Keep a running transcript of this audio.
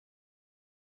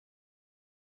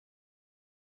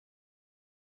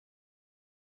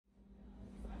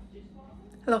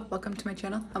Hello, welcome to my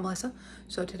channel. I'm Melissa.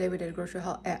 So today we did a grocery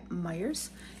haul at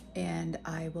Meijer's, and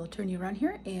I will turn you around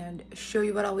here and show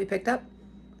you what all we picked up.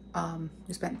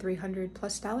 We spent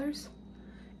 $300+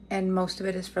 and most of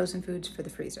it is frozen foods for the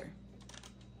freezer.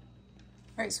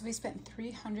 All right, so we spent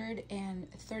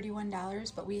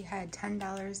 $331, but we had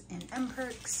 $10 in M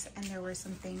Perks and there were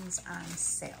some things on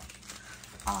sale.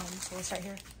 So we'll start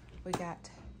here. We got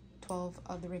 12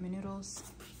 of the ramen noodles,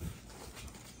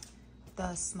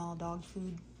 the small dog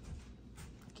food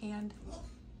canned,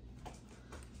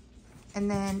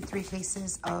 and then 3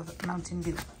 cases of Mountain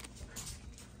Dew.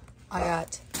 I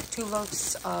got 2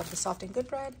 loaves of the soft and good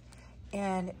bread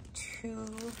and 2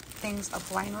 things of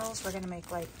wine rolls. We're gonna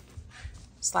make like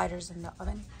sliders in the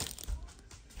oven.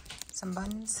 Some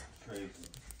buns. Crazy.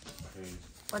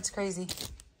 What's crazy?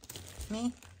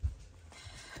 Me?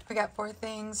 We got 4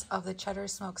 things of the cheddar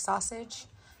smoked sausage.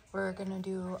 We're gonna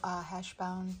do a hash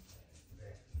brown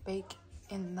bake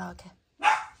in the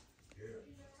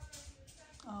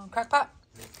crock pot.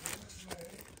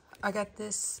 I got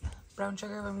this brown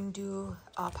sugar. We're going to do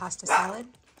pasta salad.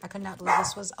 I could not believe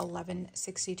this was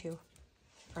 $11.62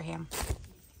 for ham.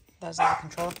 That was out of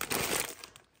control.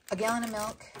 A gallon of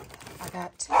milk. I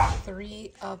got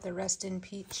 3 of the Rest in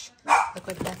Peach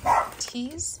liquid death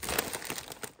teas.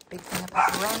 Big thing of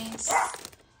pepperonis.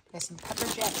 We got some pepper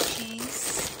jack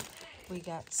cheese. We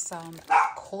got some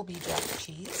Colby jack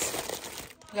cheese.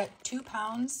 We got 2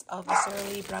 pounds of the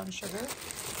Surly brown sugar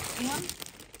ham,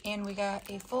 and we got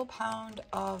a full pound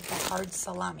of the hard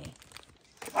salami.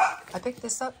 I picked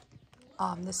this up.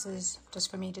 This is just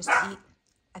for me just to eat.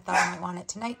 I thought I might want it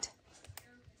tonight.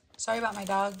 Sorry about my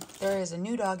dog. There is a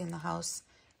new dog in the house,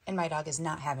 and my dog is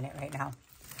not having it right now.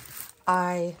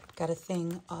 I got a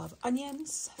thing of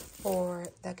onions for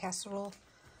the casserole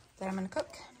that I'm going to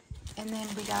cook. And then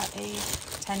we got a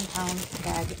 10-pound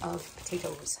bag of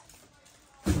potatoes.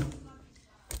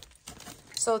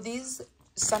 So these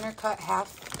center cut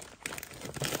half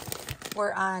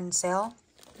were on sale.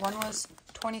 One was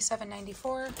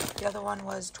 $27.94. The other one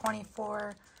was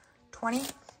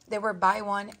 $24.20. They were buy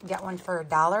one, get one for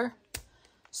 $1.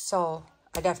 So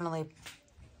I definitely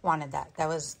wanted that. That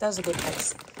was a good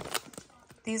price.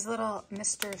 These little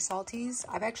Mr. Salties,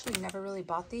 I've actually never really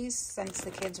bought these since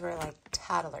the kids were like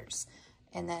toddlers.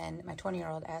 And then my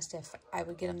 20-year-old asked if I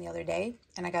would get them the other day.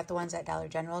 And I got the ones at Dollar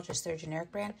General, just their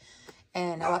generic brand.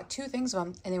 And I bought 2 things of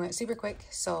them and they went super quick.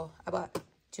 So I bought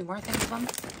 2 more things of them.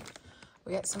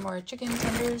 We got some more chicken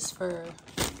tenders for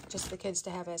just the kids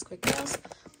to have as quick meals.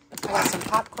 I got some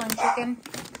popcorn chicken.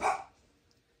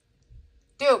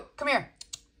 Duke, come here.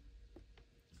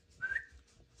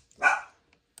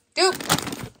 Duke!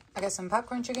 I got some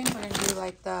popcorn chicken. We're going to do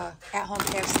like the at-home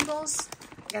KFC bowls.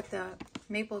 I got the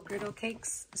maple griddle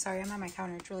cakes. Sorry, I'm on my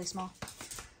counter. It's really small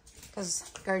because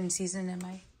garden season and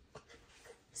my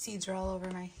seeds are all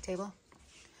over my table.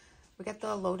 We got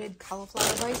the loaded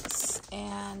cauliflower bites,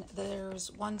 and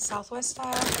there's 1 Southwest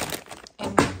style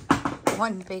and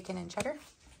 1 bacon and cheddar.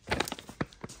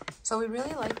 So we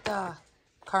really like the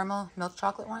caramel milk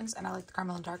chocolate ones, and I like the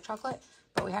caramel and dark chocolate,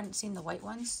 but we hadn't seen the white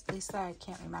ones, at least that I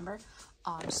can't remember.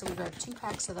 So we grabbed 2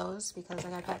 packs of those because I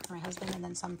got a pack for my husband and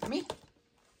then some for me.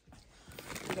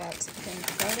 We got something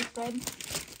garlic bread.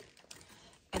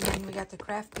 And then we got the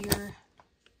craft beer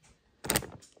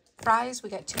fries. We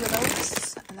got 2 of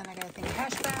those. And then I got a thing of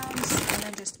hash browns. And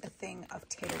then just a thing of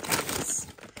tater tots.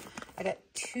 I got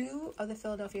 2 of the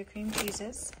Philadelphia cream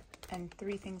cheeses and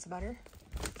 3 things of butter.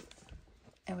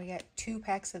 And we got 2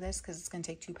 packs of this because it's going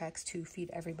to take 2 packs to feed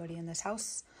everybody in this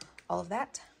house. All of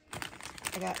that.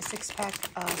 I got a 6-pack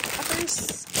of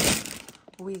peppers.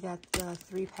 We got the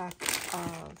 3-pack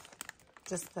of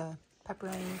just the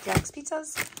pepperoni Jack's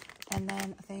pizzas. And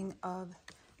then a thing of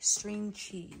string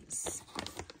cheese.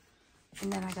 And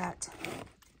then I got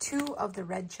 2 of the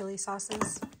red chili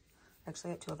sauces.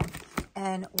 Actually, I got 2 of them.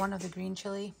 And 1 of the green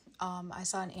chili. I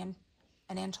saw an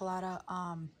enchilada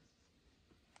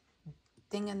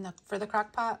thing for the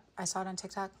crock pot. I saw it on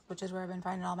TikTok, which is where I've been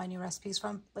finding all my new recipes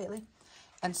from lately.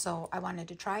 And so I wanted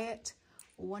to try it.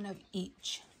 1 of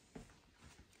each.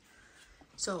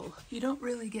 So you don't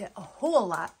really get a whole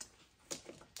lot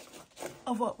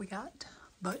of what we got,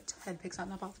 but had to pick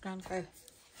something up off the ground. Okay.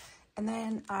 And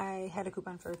then I had a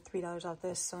coupon for $3 off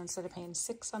this. So instead of paying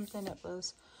 $6 something, it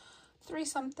was $3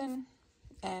 something.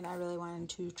 And I really wanted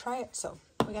to try it. So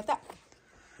we got that.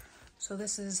 So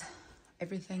this is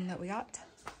everything that we got.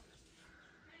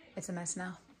 It's a mess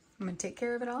now. I'm going to take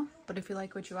care of it all. But if you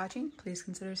like what you're watching, please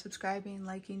consider subscribing,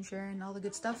 liking, sharing, all the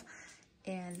good stuff.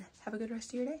 And have a good rest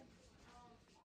of your day.